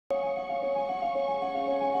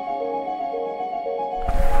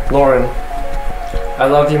Lauren, I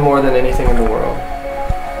love you more than anything in the world.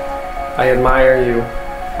 I admire you.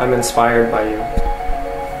 I'm inspired by you.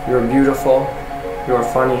 You are beautiful, you are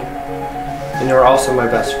funny, and you are also my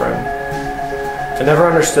best friend. I never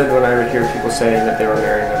understood when I would hear people saying that they were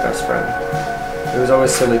marrying their best friend. It was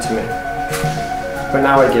always silly to me. But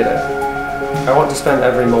now I get it. I want to spend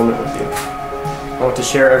every moment with you. I want to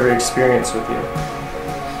share every experience with you.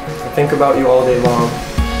 I think about you all day long.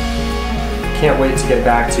 I can't wait to get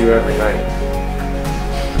back to you every night.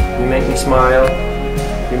 You make me smile.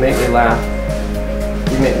 You make me laugh.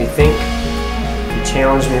 You make me think. You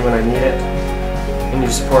challenge me when I need it. And you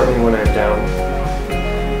support me when I'm down.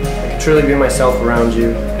 I can truly be myself around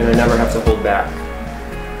you, and I never have to hold back.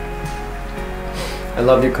 I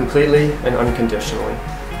love you completely and unconditionally.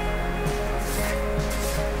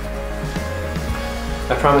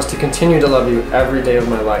 I promise to continue to love you every day of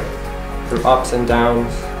my life, through ups and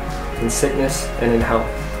downs, in sickness and in health.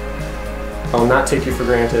 I will not take you for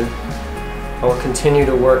granted. I will continue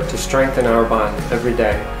to work to strengthen our bond every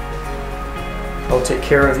day. I will take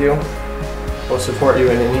care of you. I will support you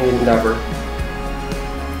in any endeavor.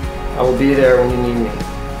 I will be there when you need me.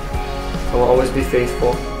 I will always be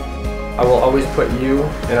faithful. I will always put you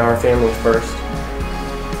and our family first.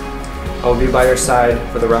 I will be by your side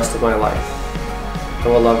for the rest of my life. I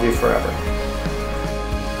will love you forever.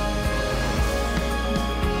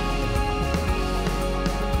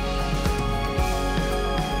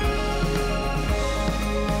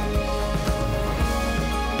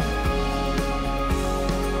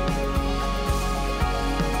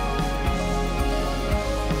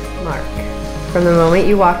 Mark, from the moment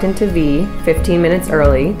you walked into V, 15 minutes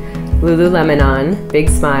early, Lululemon on, big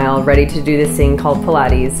smile, ready to do this thing called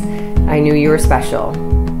Pilates, I knew you were special.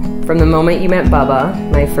 From the moment you met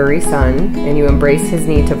Bubba, my furry son, and you embraced his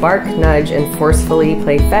need to bark, nudge, and forcefully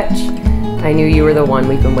play fetch, I knew you were the one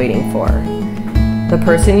we've been waiting for. The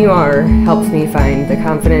person you are helps me find the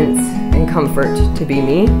confidence and comfort to be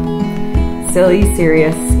me. Silly,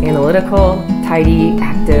 serious, analytical, tidy,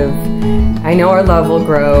 active. I know our love will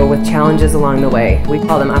grow with challenges along the way. We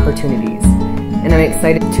call them opportunities. And I'm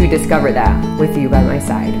excited to discover that with you by my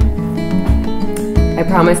side. I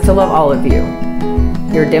promise to love all of you.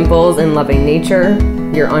 Your dimples and loving nature,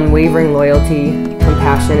 your unwavering loyalty,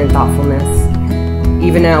 compassion and thoughtfulness.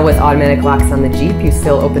 Even now with automatic locks on the Jeep, you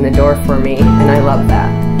still open the door for me, and I love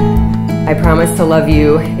that. I promise to love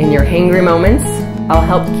you in your hangry moments. I'll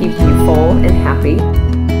help keep you full and happy.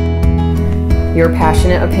 Your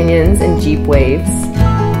passionate opinions and Jeep waves.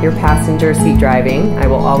 Your passenger seat driving, I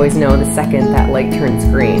will always know the second that light turns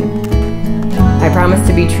green. I promise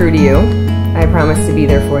to be true to you. I promise to be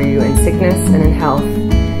there for you in sickness and in health,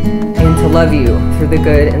 and to love you through the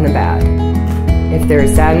good and the bad. If there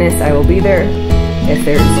is sadness, I will be there. If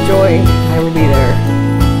there is joy, I will be there.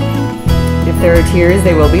 If there are tears,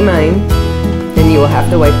 they will be mine, and you will have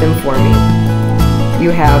to wipe them for me. You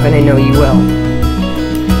have, and I know you will.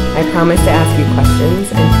 I promise to ask you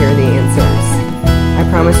questions and hear the answers. I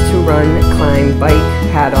promise to run, climb, bike,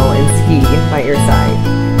 paddle, and ski by your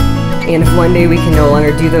side. And if one day we can no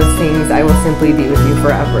longer do those things, I will simply be with you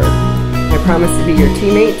forever. I promise to be your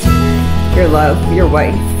teammate, your love, your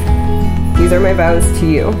wife. These are my vows to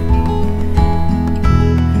you.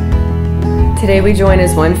 Today we join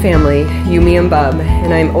as one family, you, me, and Bub,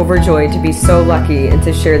 and I'm overjoyed to be so lucky and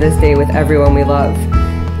to share this day with everyone we love.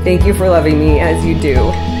 Thank you for loving me as you do,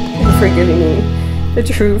 and for giving me the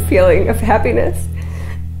true feeling of happiness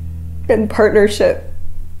and partnership.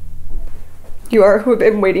 You are who I've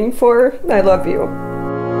been waiting for. I love you.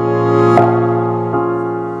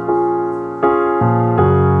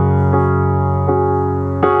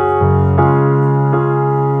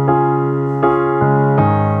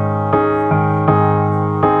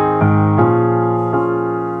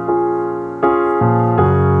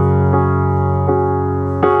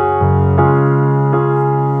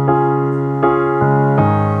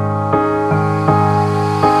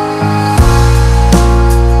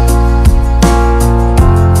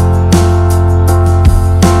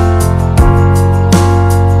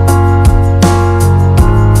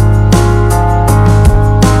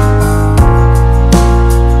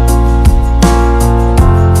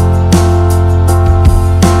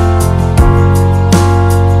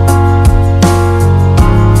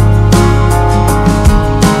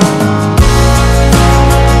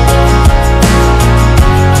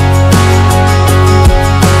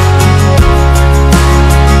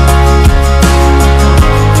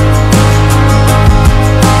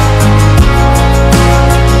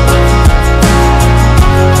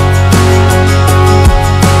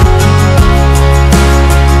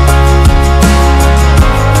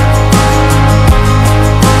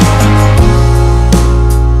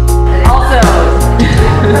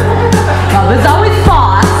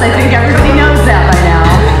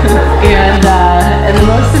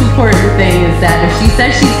 important thing is that if she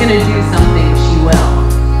says she's going to do something, she will,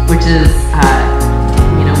 which is,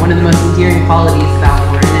 one of the most endearing qualities about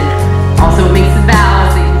Lauren, and also it makes the vows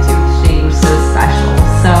that you two exchange so special.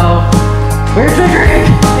 So, where's the drink?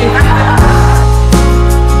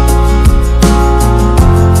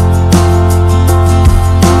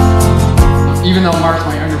 Even though Mark's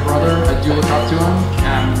my younger brother, I do look up to him,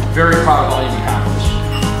 and I'm very proud of all you've accomplished.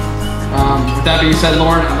 With that being said,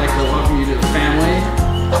 Lauren, I'd like to welcome you to the family.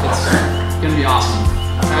 It's going to be awesome.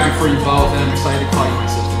 I'm happy for you both, and I'm excited to call you my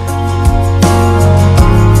sister.